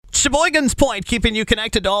Sheboygan's Point, keeping you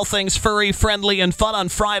connected to all things furry, friendly, and fun on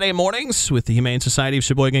Friday mornings with the Humane Society of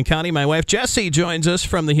Sheboygan County. My wife, Jessie, joins us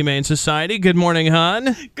from the Humane Society. Good morning,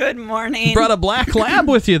 hon. Good morning. You brought a black lab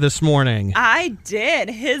with you this morning. I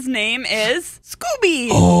did. His name is Scooby.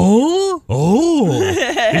 Oh? Oh,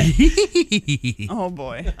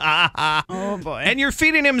 boy. Oh, boy. And you're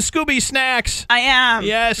feeding him Scooby snacks. I am.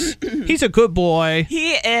 Yes. He's a good boy.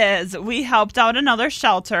 He is. We helped out another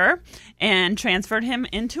shelter and transferred him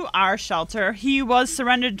into our shelter. He was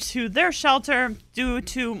surrendered to their shelter due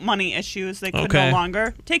to money issues. They could no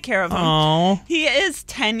longer take care of him. Oh. He is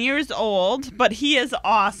 10 years old, but he is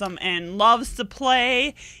awesome and loves to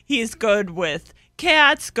play. He's good with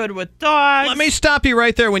cats, good with dogs. Let me stop you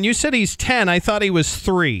right there. When you said he's 10, I thought he was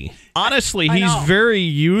 3. Honestly, he's very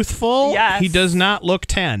youthful. Yes. He does not look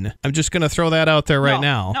 10. I'm just going to throw that out there right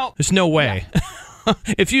now. No. There's no way. Yeah.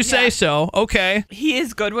 If you say so, okay. He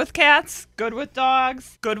is good with cats, good with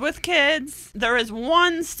dogs, good with kids. There is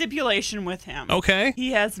one stipulation with him. Okay.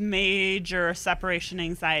 He has major separation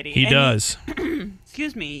anxiety. He does.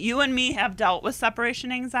 Excuse me. You and me have dealt with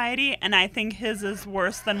separation anxiety, and I think his is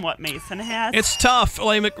worse than what Mason has. It's tough.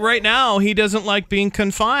 Like right now, he doesn't like being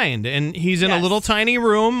confined, and he's in a little tiny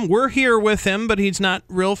room. We're here with him, but he's not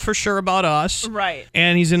real for sure about us. Right.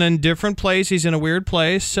 And he's in a different place. He's in a weird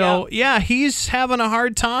place. So, yeah, he's having a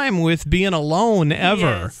hard time with being alone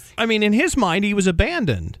ever. Is. I mean, in his mind, he was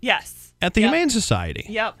abandoned. Yes. At the Humane Society.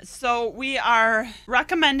 Yep. So we are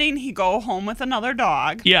recommending he go home with another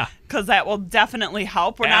dog. Yeah. Because that will definitely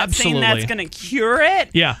help. We're Absolutely. not saying that's going to cure it.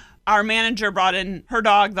 Yeah. Our manager brought in her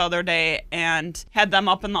dog the other day and had them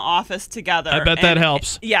up in the office together. I bet that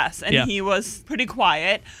helps. Yes, and he was pretty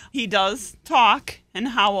quiet. He does talk and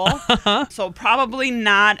howl, so probably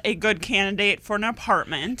not a good candidate for an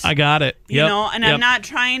apartment. I got it. You know, and I'm not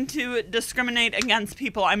trying to discriminate against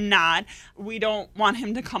people. I'm not. We don't want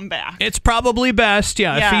him to come back. It's probably best,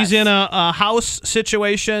 if he's in a house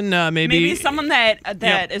situation, maybe someone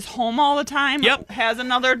that is home all the time, has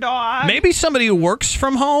another dog. Maybe somebody who works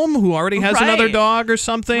from home who already has another dog or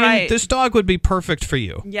something. Right. This dog would be perfect for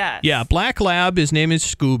you. Yes. Yeah, Black Lab, his name is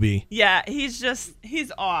Scooby. Yeah, he's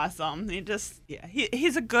awesome.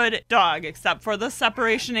 He's a good dog, except for the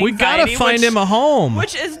separation anxiety. We gotta find him a home.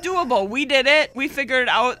 Which is doable. We did it. We figured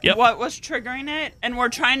out what was triggering it, and we're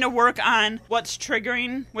trying to work on what's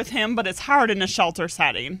triggering with him, but it's hard in a shelter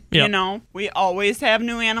setting. Yep. You know, we always have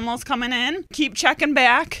new animals coming in. Keep checking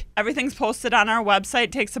back. Everything's posted on our website.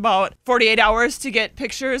 It takes about 48 hours to get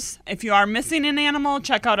pictures. If you are missing an animal,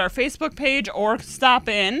 check out our Facebook page or stop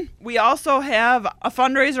in. We also have a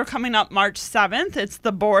fundraiser coming up March 7th. It's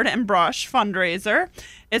the Board and Brush fundraiser.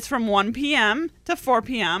 It's from 1 p.m. to 4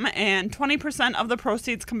 p.m., and 20% of the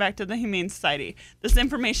proceeds come back to the Humane Society. This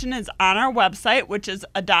information is on our website, which is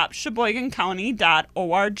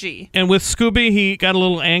adoptsheboygancounty.org. And with Scooby, he got a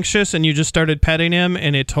little anxious, and you just started petting him,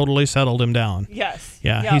 and it totally settled him down. Yes.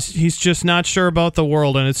 Yeah, he's just not sure about the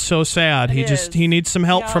world, and it's so sad. He needs some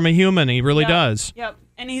help from a human. He really does. Yep.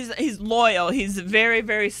 And he's loyal. He's very,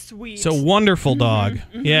 very sweet. It's a wonderful dog.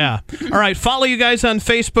 Yeah. All right. Follow you guys on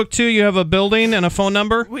Facebook, too. You have a building and a phone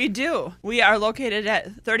number? We do. We are located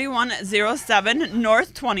at 3107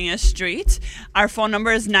 North 20th Street. Our phone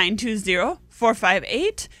number is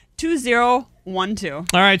 920-458-2012. All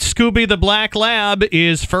right. Scooby the Black Lab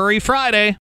is Furry Friday.